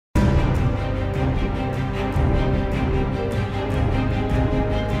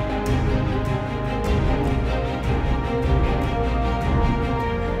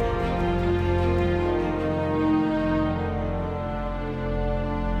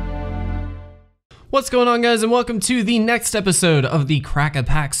What's going on, guys, and welcome to the next episode of the Crack a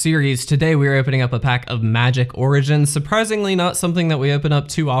Pack series. Today we are opening up a pack of Magic Origins. Surprisingly, not something that we open up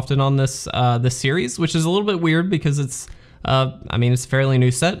too often on this series, which is a little bit weird because it's it's a fairly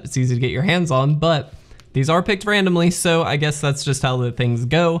new set. It's easy to get your hands on, but these are picked randomly, so I guess that's just how the things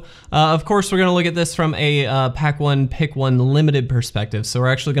go. Of course, we're gonna look at this from a pack one, pick one limited perspective. So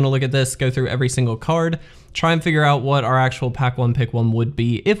we're actually gonna look at this, go through every single card, try and figure out what our actual pack one, pick one would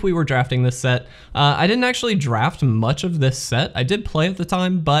be if we were drafting this set. I didn't actually draft much of this set. I did play at the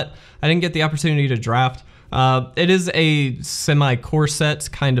time, but I didn't get the opportunity to draft. It is a semi-core set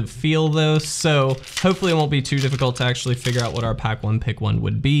kind of feel though, so hopefully it won't be too difficult to actually figure out what our pack one, pick one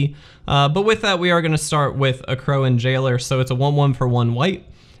would be. But with that, we are gonna start with a Crow and Jailer. So it's a 1/1 for 1 white,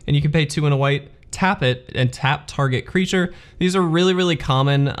 and you can pay 2 and a white, tap it, and tap target creature. These are really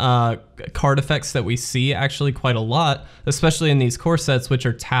common card effects that we see actually quite a lot, especially in these core sets, which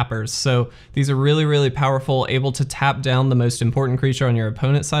are tappers. So these are really powerful. Able to tap down the most important creature on your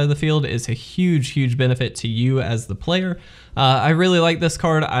opponent's side of the field is a huge benefit to you as the player. I really like this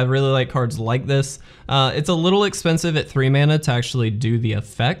card. I really like cards like this. It's a little expensive at 3 mana to actually do the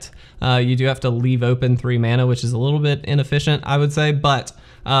effect. You do have to leave open 3 mana, which is a little bit inefficient, I would say, but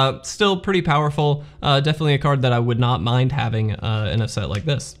still pretty powerful. Definitely a card that I would not mind having in a set like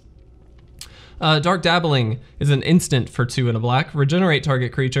this. Dark Dabbling is an instant for 2 and a black. Regenerate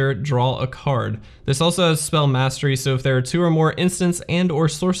target creature, draw a card. This also has spell mastery, so if there are 2 or more instants and or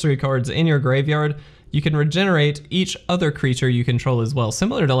sorcery cards in your graveyard, you can regenerate each other creature you control as well,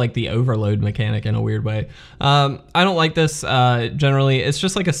 similar to like the overload mechanic in a weird way. I don't like this generally. It's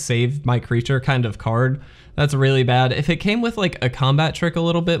just like a save my creature kind of card. That's really bad. If it came with like a combat trick a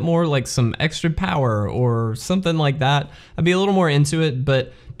little bit more, like some extra power or something like that, I'd be a little more into it,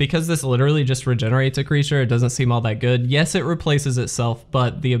 but because this literally just regenerates a creature, it doesn't seem all that good. Yes, it replaces itself,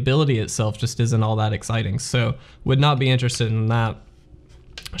 but the ability itself just isn't all that exciting, so would not be interested in that.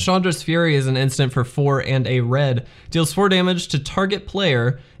 Chandra's Fury is an instant for 4 and a red. Deals 4 damage to target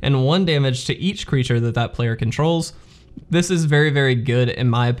player and 1 damage to each creature that player controls. This is very good in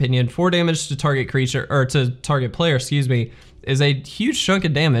my opinion. 4 damage to target creature, or to target player, excuse me, is a huge chunk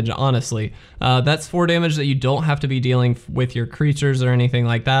of damage, honestly. That's 4 damage that you don't have to be dealing with your creatures or anything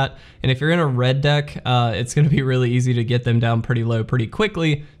like that. And if you're in a red deck, it's gonna be really easy to get them down pretty low pretty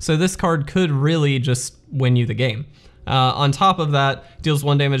quickly. So this card could really just win you the game. On top of that, deals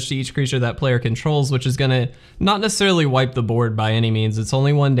 1 damage to each creature that player controls, which is gonna not necessarily wipe the board by any means. It's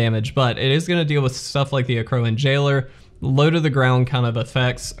only 1 damage, but it is gonna deal with stuff like the Crow and Jailer, low to the ground kind of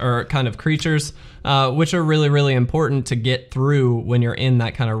effects or kind of creatures, which are really important to get through when you're in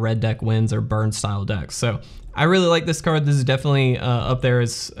that kind of red deck wins or burn style deck. So I really like this card. This is definitely up there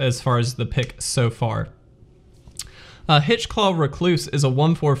as far as the pick so far. Hitchclaw Recluse is a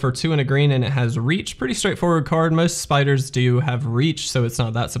 1/4 for 2 and a green, and it has reach. Pretty straightforward card. Most spiders do have reach, so it's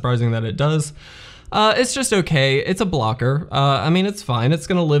not that surprising that it does. It's just okay. It's a blocker. I mean, it's fine. It's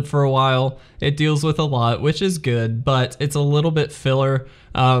gonna live for a while. It deals with a lot, which is good, but it's a little bit filler.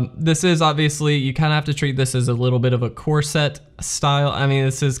 This is obviously, you kind of have to treat this as a little bit of a core set style. I mean,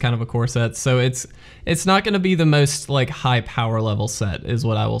 this is kind of a core set, so it's not gonna be the most like high power level set is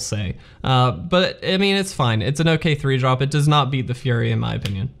what I will say. But I mean, it's fine. It's an okay 3-drop. It does not beat the Fury in my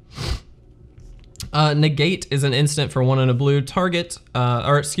opinion. Negate is an instant for 1 and a blue.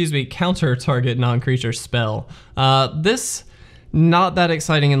 Counter target non-creature spell. This, not that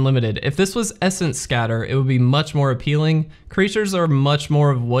exciting and limited. If this was Essence Scatter, it would be much more appealing. Creatures are much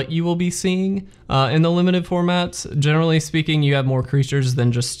more of what you will be seeing in the limited formats. Generally speaking, you have more creatures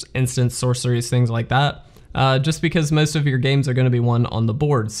than just instant sorceries, things like that. Just because most of your games are going to be won on the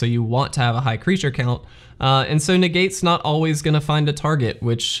board, so you want to have a high creature count. And so Negate's not always going to find a target,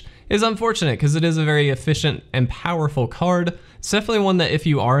 which is unfortunate because it is a very efficient and powerful card. It's definitely one that if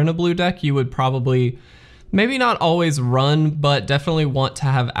you are in a blue deck, you would probably maybe not always run, but definitely want to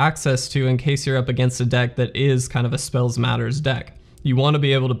have access to in case you're up against a deck that is kind of a Spells Matters deck. You want to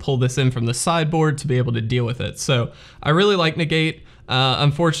be able to pull this in from the sideboard to be able to deal with it. So I really like Negate.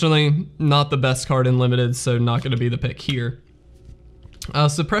 Unfortunately, not the best card in limited, so not going to be the pick here.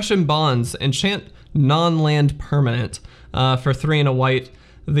 Suppression Bonds, enchant non-land permanent for 3 and a white.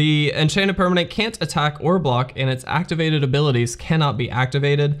 The enchanted permanent can't attack or block, and its activated abilities cannot be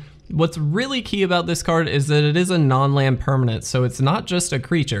activated. What's really key about this card is that it is a non-land permanent, so it's not just a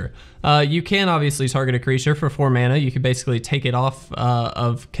creature. You can obviously target a creature for 4 mana. You can basically take it off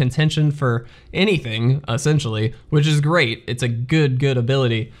of contention for anything, essentially, which is great. It's a good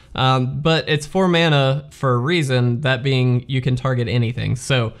ability. But it's 4 mana for a reason, that being you can target anything.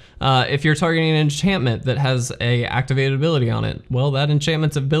 So if you're targeting an enchantment that has a activated ability on it, well, that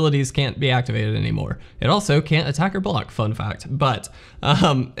enchantment's abilities can't be activated anymore. It also can't attack or block, fun fact. But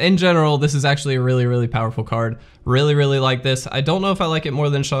in general, this is actually a really powerful card. Really like this. I don't know if I like it more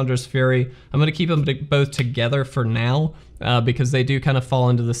than Chandra's Fury. I'm going to keep them both together for now because they do kind of fall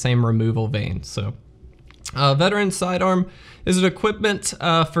into the same removal vein. So Veteran Sidearm is an equipment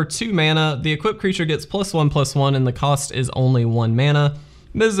for 2 mana. The equipped creature gets +1/+1 and the cost is only 1 mana.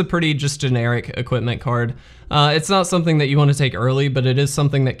 This is a pretty just generic equipment card. It's not something that you want to take early, but it is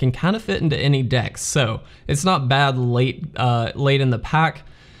something that can kind of fit into any deck. So it's not bad late in the pack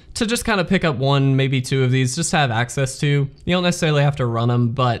to just kind of pick up 1, maybe 2 of these, just to have access to. You don't necessarily have to run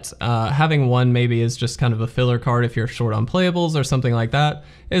them, but having 1 maybe is just kind of a filler card if you're short on playables or something like that,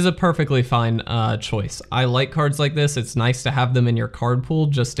 is a perfectly fine choice. I like cards like this. It's nice to have them in your card pool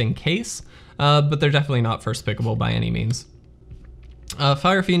just in case, but they're definitely not first pickable by any means.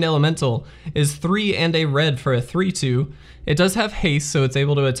 Fire Fiend Elemental is 3 and a red for a 3/2. It does have haste, so it's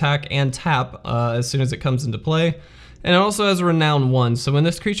able to attack and tap as soon as it comes into play. And it also has Renown 1, so when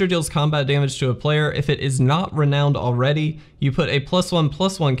this creature deals combat damage to a player, if it is not renowned already, you put a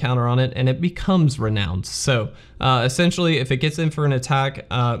 +1/+1 counter on it and it becomes renowned. So essentially, if it gets in for an attack,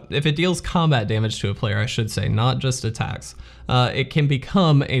 if it deals combat damage to a player, I should say, not just attacks, it can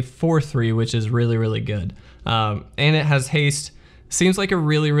become a 4/3, which is really good. And it has haste. Seems like a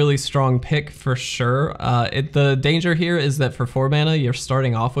really strong pick for sure. The danger here is that for 4 mana, you're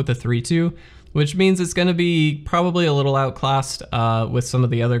starting off with a 3/2, which means it's going to be probably a little outclassed with some of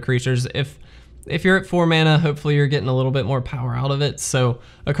the other creatures. If you're at 4 mana, hopefully you're getting a little bit more power out of it. So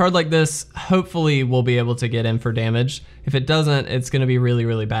a card like this hopefully will be able to get in for damage. If it doesn't, it's going to be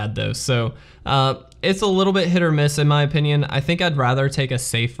really bad though. So it's a little bit hit or miss in my opinion. I think I'd rather take a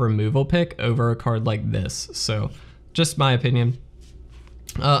safe removal pick over a card like this. So just my opinion.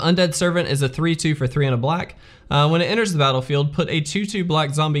 Undead Servant is a 3/2 for 3 and a black. When it enters the battlefield, put a 2/2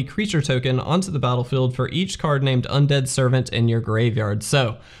 black zombie creature token onto the battlefield for each card named Undead Servant in your graveyard.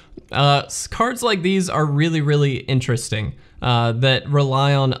 So cards like these are really interesting that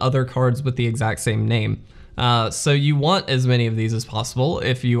rely on other cards with the exact same name. So you want as many of these as possible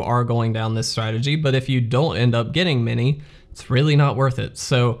if you are going down this strategy, but if you don't end up getting many, it's really not worth it.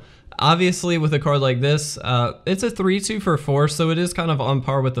 So obviously with a card like this, it's a 3/2 for 4, so it is kind of on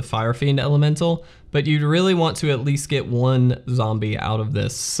par with the Fire Fiend Elemental, but you'd really want to at least get 1 zombie out of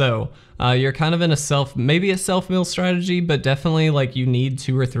this. So you're kind of in maybe a self-mill strategy, but definitely like you need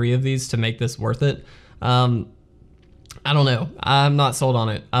 2 or 3 of these to make this worth it. I don't know, I'm not sold on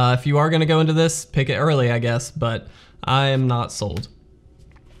it. If you are gonna go into this, pick it early, I guess, but I am not sold.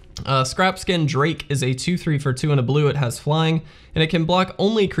 Scrapskin Drake is a 2/3 for 2 and a blue. It has flying, and it can block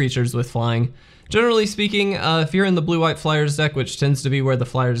only creatures with flying. Generally speaking, if you're in the blue-white Flyers deck, which tends to be where the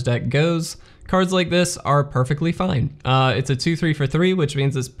Flyers deck goes, cards like this are perfectly fine. It's a 2/3 for 3, which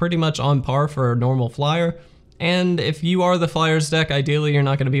means it's pretty much on par for a normal Flyer. And if you are the Flyers deck, ideally you're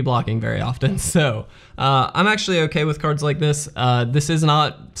not going to be blocking very often. So I'm actually okay with cards like this. This is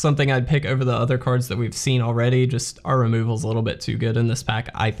not something I'd pick over the other cards that we've seen already. Just our removal's a little bit too good in this pack,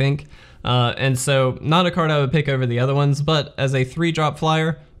 I think. And so not a card I would pick over the other ones, but as a 3-drop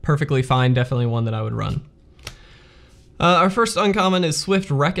Flyer, perfectly fine, definitely one that I would run. Our first uncommon is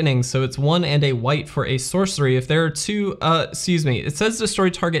Swift Reckoning, so it's 1 and a white for a sorcery. If there are 2, it says destroy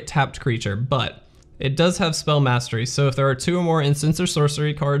target tapped creature, but it does have spell mastery, so if there are 2 or more instants or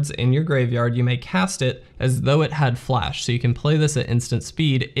sorcery cards in your graveyard, you may cast it as though it had flash. So you can play this at instant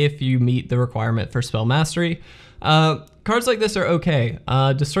speed if you meet the requirement for spell mastery. Cards like this are okay.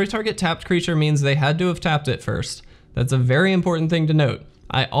 Destroy target tapped creature means they had to have tapped it first. That's a very important thing to note.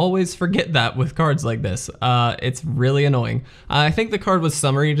 I always forget that with cards like this. It's really annoying. I think the card was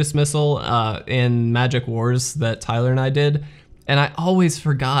Summary Dismissal in Magic Wars that Tyler and I did, and I always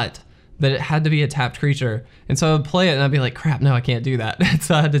forgot that it had to be a tapped creature. And so I would play it and I'd be like, crap, no, I can't do that.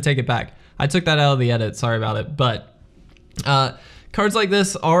 So I had to take it back. I took that out of the edit, sorry about it. But cards like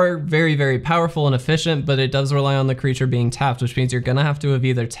this are very powerful and efficient, but it does rely on the creature being tapped, which means you're gonna have to have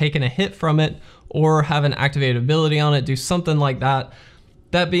either taken a hit from it or have an activated ability on it, do something like that.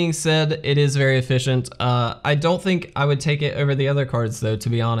 That being said, it is very efficient. I don't think I would take it over the other cards though, to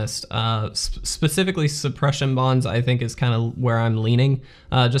be honest. Specifically Suppression Bonds, I think is kind of where I'm leaning,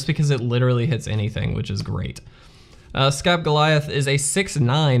 just because it literally hits anything, which is great. Scab Goliath is a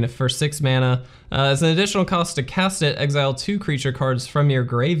 6/9 for 6 mana. As an additional cost to cast it, exile 2 creature cards from your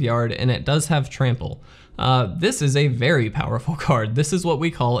graveyard, and it does have trample. This is a very powerful card. This is what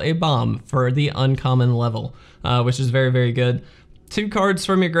we call a bomb for the uncommon level, which is very, very good. 2 cards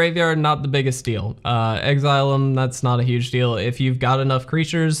from your graveyard, not the biggest deal. Exile them, that's not a huge deal. If you've got enough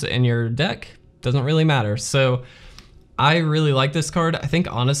creatures in your deck, doesn't really matter. So I really like this card. I think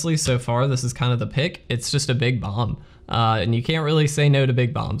honestly, so far, this is kind of the pick. It's just a big bomb. And you can't really say no to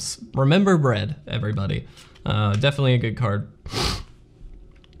big bombs. Remember bread, everybody. Definitely a good card.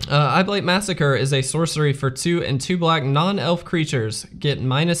 Eyeblight Massacre is a sorcery for 2 and 2 black non-elf creatures. Get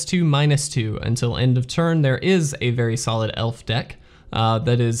 -2/-2 until end of turn. There is a very solid elf deck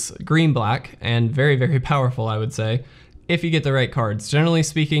that is green-black and very, very powerful, I would say, if you get the right cards. Generally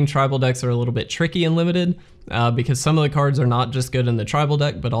speaking, tribal decks are a little bit tricky and limited because some of the cards are not just good in the tribal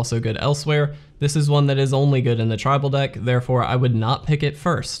deck, but also good elsewhere. This is one that is only good in the tribal deck, therefore I would not pick it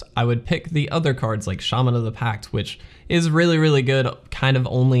first. I would pick the other cards like Shaman of the Pact, which is really, really good, kind of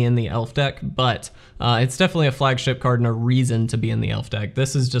only in the elf deck, but it's definitely a flagship card and a reason to be in the elf deck.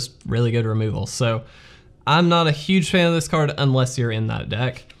 This is just really good removal, so I'm not a huge fan of this card unless you're in that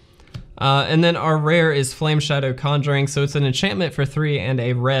deck. And then our rare is Flame Shadow Conjuring, so it's an enchantment for 3 and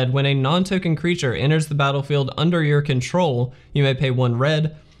a red. When a non-token creature enters the battlefield under your control, you may pay 1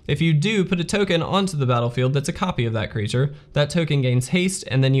 red. If you do, put a token onto the battlefield that's a copy of that creature. That token gains haste,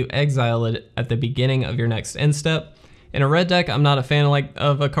 and then you exile it at the beginning of your next end step. In a red deck, I'm not a fan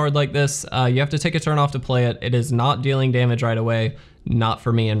of a card like this. You have to take a turn off to play it. It is not dealing damage right away, not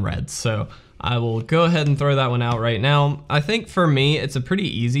for me in red, so I will go ahead and throw that one out right now. I think for me, it's a pretty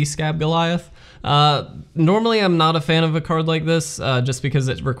easy Scab Goliath. Normally I'm not a fan of a card like this just because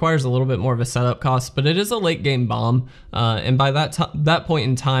it requires a little bit more of a setup cost, but it is a late game bomb. And by that point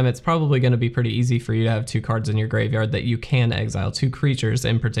in time, it's probably gonna be pretty easy for you to have 2 cards in your graveyard that you can exile, 2 creatures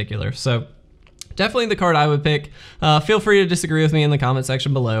in particular. So definitely the card I would pick. Feel free to disagree with me in the comment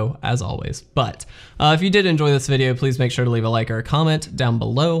section below, as always. But if you did enjoy this video, please make sure to leave a like or a comment down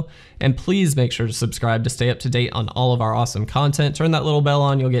below. And please make sure to subscribe to stay up to date on all of our awesome content. Turn that little bell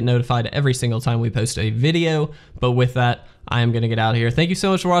on, you'll get notified every single time we post a video. But with that, I am gonna get out of here. Thank you so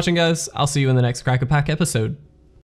much for watching, guys. I'll see you in the next Crack a Pack episode.